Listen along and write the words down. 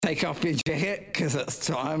Take off your jacket, because it's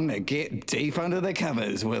time to get deep under the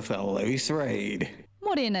covers with a loose read.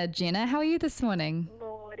 Morena, Jenna. How are you this morning?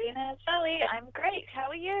 Morena, Sally. I'm great. How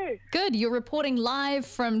are you? Good. You're reporting live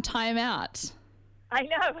from Time Out. I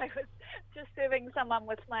know. I was just serving someone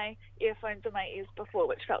with my earphones in my ears before,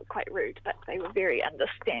 which felt quite rude, but they were very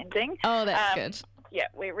understanding. Oh, that's good. Yeah,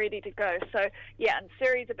 we're ready to go. So, yeah, and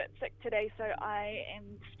Suri's a bit sick today, so I am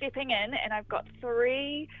stepping in, and I've got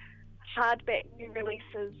 3 hardback new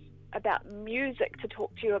releases about music to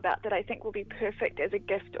talk to you about that I think will be perfect as a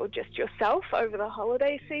gift or just yourself over the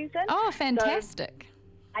holiday season. Oh, fantastic.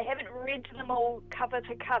 So I haven't read them all cover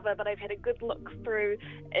to cover, but I've had a good look through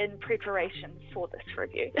in preparation for this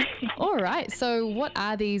review. All right. So what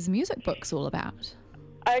are these music books all about?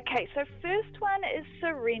 Okay, so first one is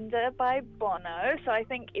Surrender by Bono. So I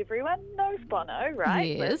think everyone knows Bono,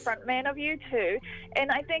 right? Yes. The frontman of U2.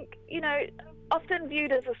 And I think, often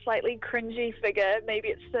viewed as a slightly cringy figure. Maybe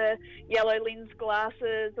it's the yellow lens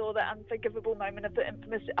glasses or the unforgivable moment of the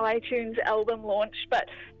infamous iTunes album launch. But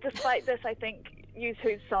despite this, I think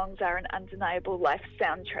U2's songs are an undeniable life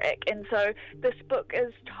soundtrack. And so this book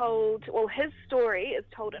is told, his story is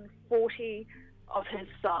told in 40 of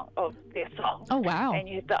their songs. Oh, wow. And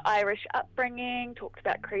you have the Irish upbringing, talks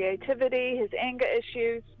about creativity, his anger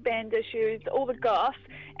issues, band issues, all the goss.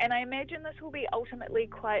 And I imagine this will be ultimately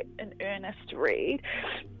quite an earnest read.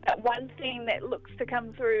 But one thing that looks to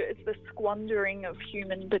come through is the squandering of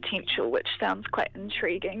human potential, which sounds quite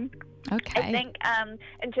intriguing. Okay. I think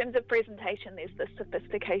in terms of presentation, there's this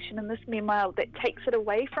sophistication in this memoir that takes it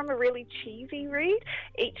away from a really cheesy read.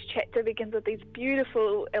 Each chapter begins with these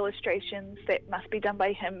beautiful illustrations that must be done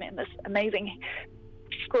by him and this amazing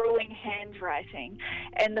scrolling handwriting,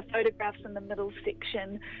 and the photographs in the middle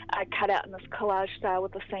section are cut out in this collage style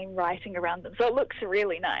with the same writing around them. So it looks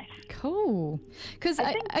really nice. Cool. Because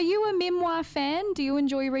are you a memoir fan? Do you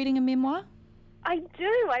enjoy reading a memoir? I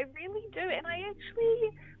do. I really do. And I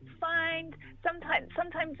actually find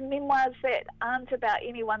sometimes memoirs that aren't about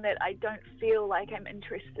anyone that I don't feel like I'm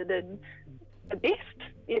interested in the best,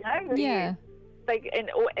 Yeah.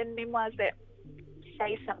 And memoirs that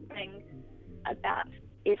say something about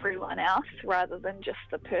everyone else rather than just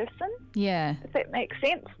the person. Yeah. If that makes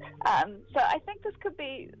sense. So I think this could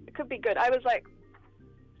be good. I was like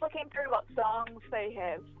looking through what songs they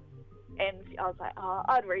have, and I was like, oh,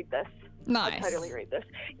 I'd read this. Nice. I'd totally read this.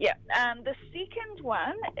 Yeah. The second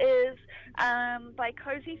one is by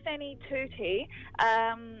Cozy Fanny Tutti.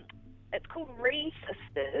 It's called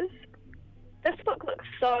Re-Sisters. This book looks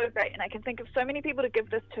so great, and I can think of so many people to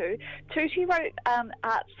give this to. Tutti wrote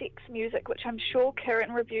Art, Sex, Music, which I'm sure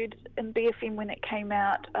Karen reviewed in BFM when it came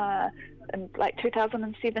out in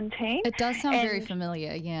 2017. It does sound very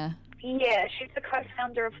familiar, yeah. Yeah, she's the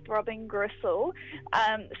co-founder of Throbbing Gristle.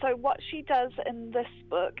 So what she does in this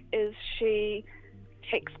book is she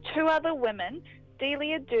takes 2 other women,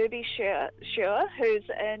 Delia Derbyshire, who's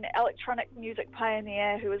an electronic music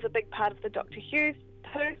pioneer who was a big part of the Doctor Who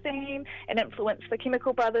theme and influenced the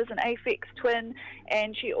Chemical Brothers and Aphex Twin,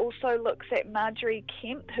 and she also looks at Marjorie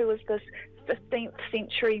Kemp, who was this 15th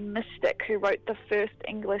century mystic who wrote the first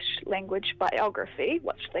English language biography,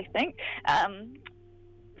 which they think.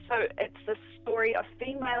 So it's the story of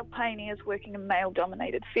female pioneers working in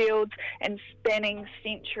male-dominated fields and spanning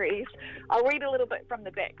centuries. I'll read a little bit from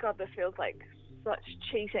the back. God, this feels like such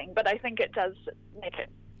cheating, but I think it does make it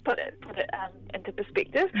put it into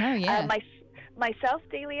perspective. Oh, yeah. Myself,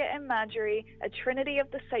 Delia, and Marjorie, a trinity of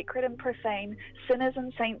the sacred and profane, sinners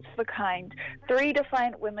and saints of a kind, 3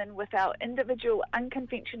 defiant women with our individual,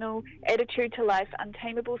 unconventional attitude to life,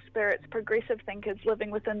 untamable spirits, progressive thinkers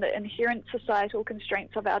living within the inherent societal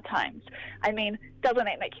constraints of our times. I mean, doesn't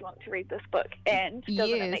that make you want to read this book? And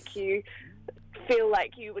doesn't it make you feel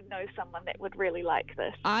like you would know someone that would really like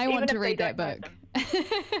this? I want to read that book.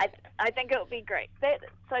 I think it would be great.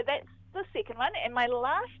 So that's the second one. And my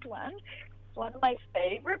last one, one of my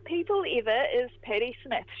favourite people ever, is Patti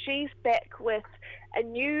Smith. She's back with a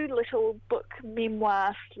new little book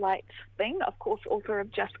memoir like thing, of course, author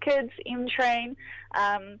of Just Kids, M Train.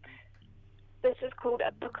 This is called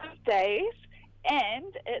A Book of Days,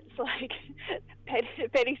 and it's like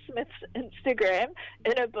Patti Smith's Instagram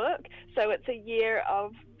in a book. So it's a year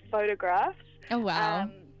of photographs. Oh, wow.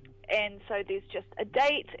 And so there's just a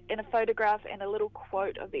date and a photograph and a little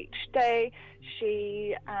quote of each day.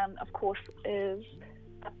 She, of course, is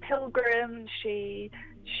a pilgrim. She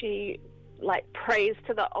prays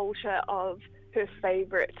to the altar of her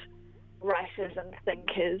favourite writers and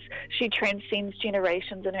thinkers. She transcends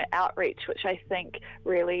generations in her outreach, which I think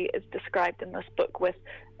really is described in this book with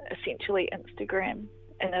essentially Instagram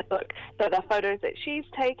in a book. So there are photos that she's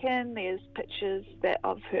taken, there's pictures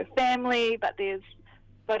of her family, but there's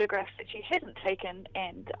photographs that she hasn't taken,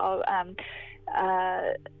 and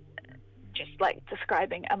just like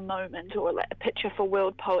describing a moment, or like a picture for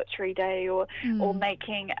World Poetry Day, or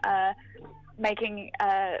making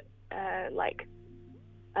like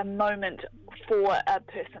a moment for a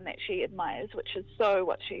person that she admires, which is so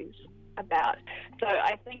what she's about. So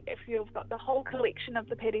I think if you've got the whole collection of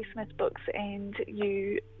the Patti Smith books and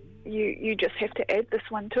you just have to add this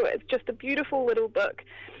one to it. It's just a beautiful little book.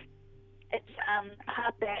 It's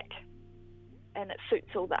hardback, and it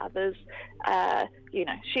suits all the others.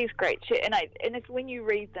 She's great. When you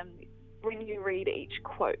read each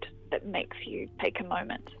quote, it makes you take a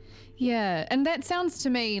moment. Yeah, and that sounds to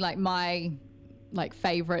me like my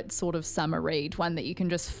favorite sort of summer read, one that you can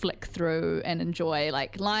just flick through and enjoy,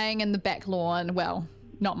 like lying in the back lawn. Well,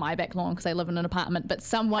 not my back lawn because I live in an apartment, but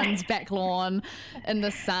someone's back lawn in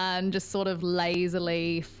the sun, just sort of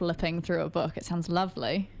lazily flipping through a book. It sounds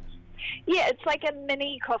lovely. Yeah, it's like a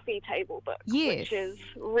mini coffee table book, which is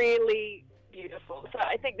really beautiful. So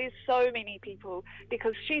I think there's so many people,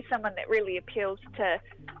 because she's someone that really appeals to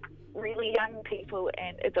really young people,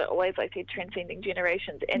 and as always I said, transcending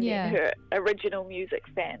generations, and then her original music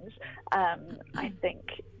fans. I think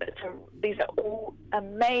these are all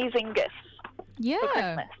amazing gifts for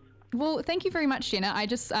Christmas. Well, thank you very much, Jenna.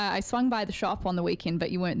 I swung by the shop on the weekend, but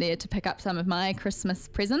you weren't there to pick up some of my Christmas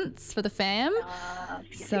presents for the fam.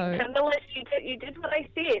 So you did what I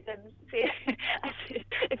said, and I said,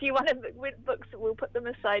 if you want books, we'll put them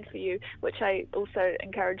aside for you, which I also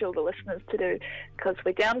encourage all the listeners to do, because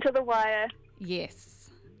we're down to the wire. Yes,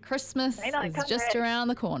 Christmas is just around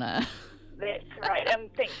the corner. That's right.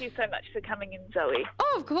 Thank you so much for coming in, Zoe.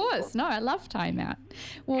 Oh, of course. No, I love Time Out.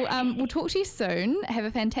 Well, we'll talk to you soon. Have a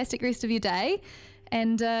fantastic rest of your day.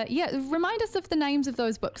 And, remind us of the names of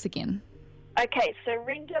those books again. Okay, so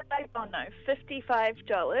Renda by Bono,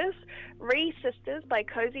 $55. Re Sisters by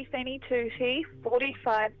Cozy Fanny Tutti,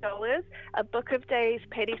 $45. A Book of Days,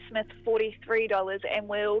 Patti Smith, $43. And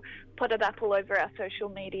we'll put it up all over our social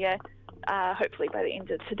media, hopefully by the end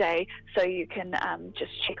of today, so you can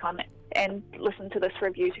just check on it and listen to this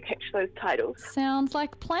review to catch those titles. Sounds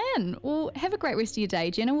like a plan. Well, have a great rest of your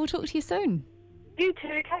day, Jenna. We'll talk to you soon. You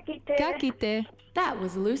too. Ka kite. Ka kite. That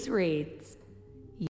was Loose Reads.